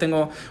escuchas,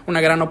 tengo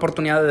una gran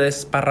oportunidad de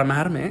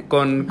desparramarme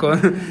con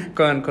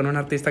un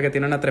artista que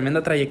tiene una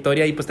tremenda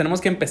trayectoria. Y pues tenemos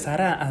que empezar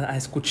a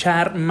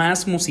escuchar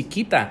más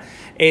musiquita.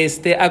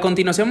 A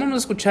continuación vamos a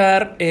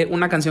escuchar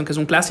una canción que es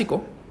un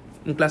clásico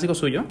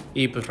suyo,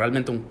 y pues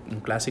realmente un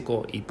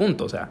clásico y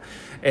punto, o sea,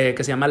 que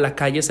se llama La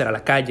calle será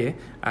la calle,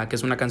 que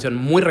es una canción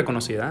muy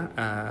reconocida.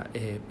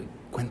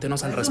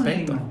 Cuéntenos al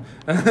respecto.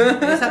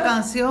 Esa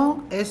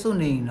canción es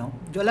un himno.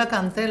 Yo la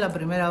canté la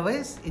primera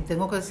vez y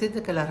tengo que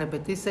decirte que la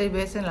repetí 6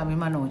 veces en la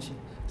misma noche,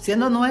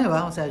 siendo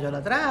nueva, o sea, yo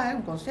la traje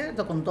un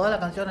concierto con todas las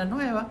canciones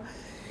nuevas.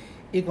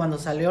 Y cuando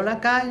salió La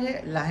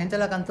Calle, la gente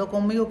la cantó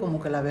conmigo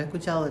como que la había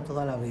escuchado de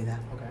toda la vida.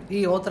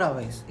 Y otra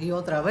vez.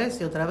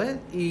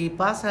 Y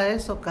pasa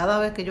eso cada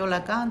vez que yo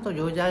la canto.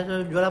 Yo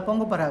la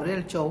pongo para abrir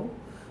el show,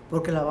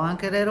 porque la van a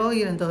querer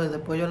oír, entonces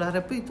después yo la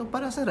repito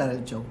para cerrar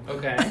el show.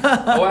 Ok.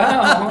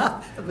 Wow.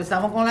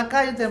 Empezamos con la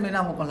calle y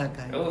terminamos con la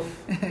calle. Uf,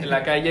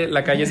 la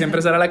calle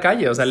siempre será la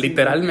calle, o sea,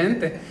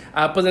 literalmente.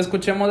 Pues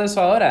escuchemos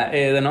eso ahora.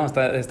 De nuevo,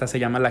 esta se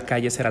llama La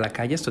calle será la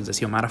calle. Esto es de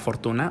Xiomara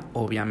Fortuna,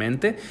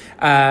 obviamente.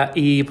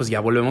 Y pues ya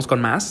volvemos con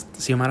más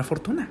Xiomara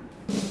Fortuna.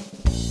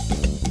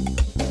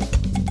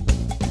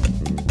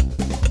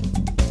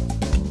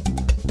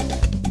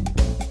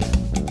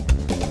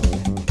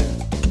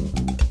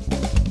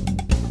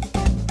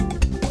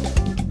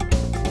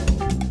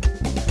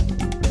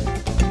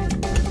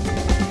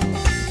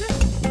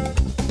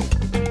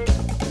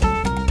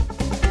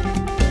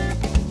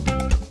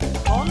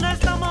 ¿Dónde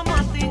está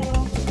mamá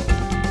Tingo?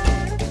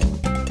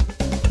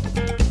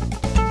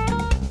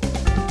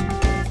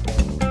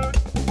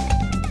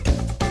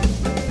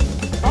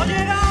 No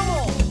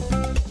llegamos,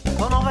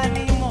 no nos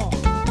venimos.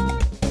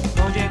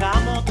 No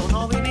llegamos, tú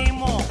no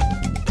vinimos.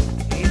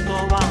 Y tú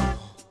vamos.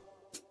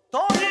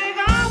 No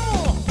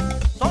llegamos,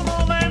 tú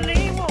no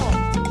venimos.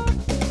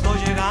 No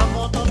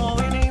llegamos, tú no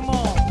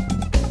vinimos.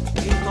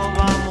 Y tú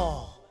vamos.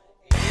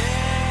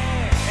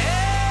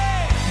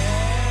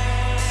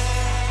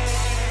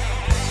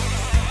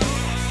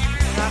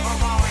 Mira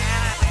cómo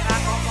viene, mira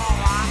cómo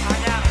va,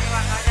 calle arriba,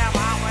 calle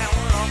abajo, es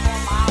un loco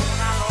más,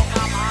 una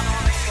loca más, no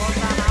le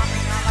importa nada, ni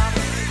nada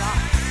de vida,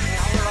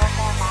 es un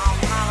loco más,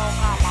 una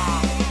loca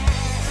más.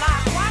 La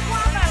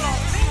guagua de los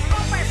 5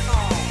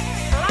 pesos,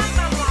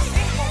 plátano a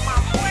 5,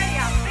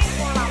 mapuella a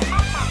 5, la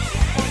papa a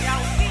 5,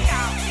 yautía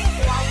a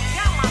 5,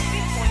 auyama a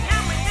 5,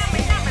 llame, llame,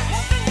 llame,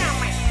 busquen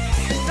llame.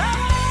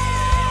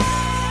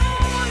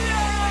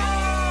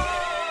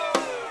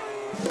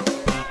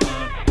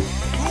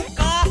 Tu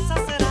casa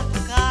será tu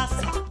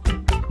casa,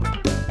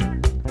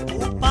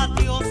 tu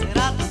patio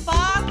será tu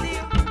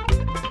patio,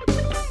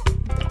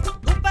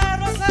 tu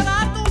perro será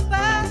tu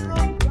perro,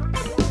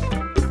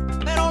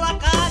 pero la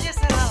calle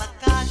será la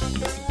calle,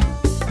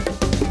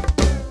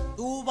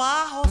 tu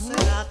bajo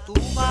será tu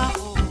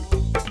bajo,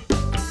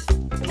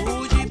 tu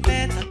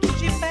jipeta,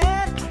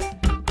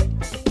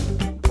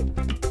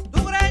 tu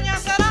greña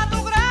será tu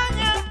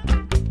greña,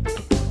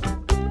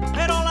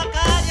 pero la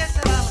calle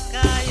será la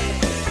calle.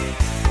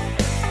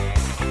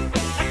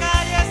 La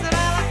calle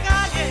será la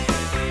calle,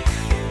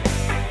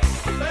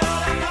 pero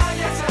la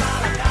calle será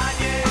la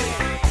calle.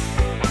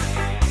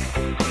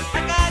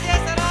 La calle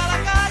será la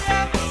calle.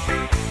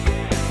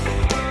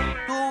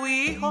 Tu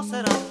hijo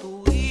será tu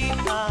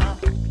hija,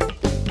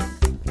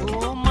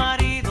 tu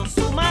marido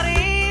su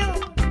marido.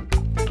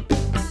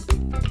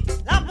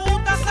 La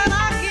puta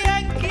será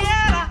quien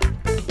quiera,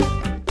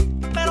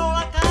 pero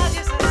la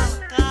calle será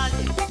la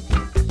calle.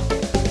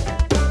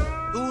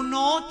 Tu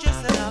noche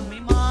será mi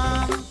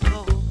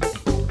manto,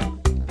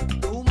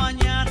 tu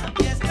mañana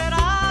mi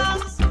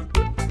esperanza,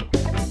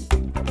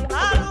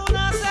 la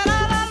luna será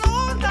la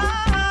luna,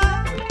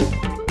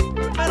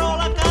 pero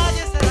la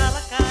calle será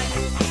la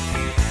calle.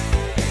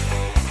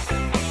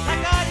 La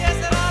calle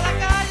será la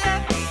calle,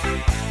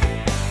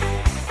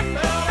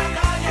 pero la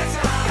calle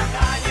será la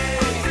calle.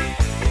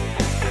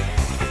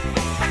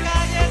 La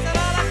calle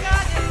será la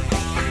calle.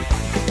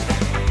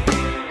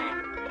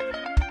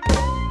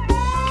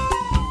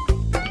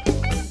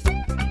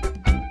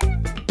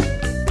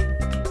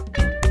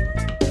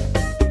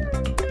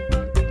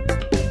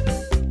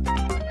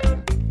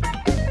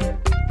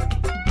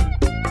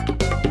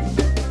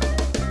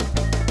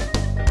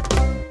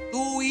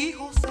 Tu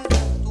hijo será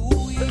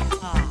tu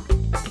hija,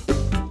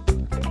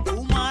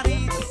 tu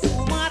marido su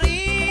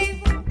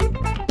marido,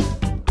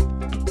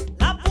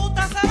 la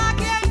puta será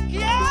quien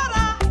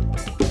quiera,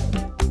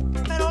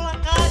 pero la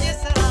calle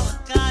será la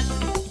calle.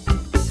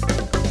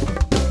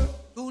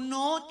 Tu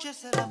noche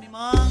será mi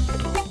manto,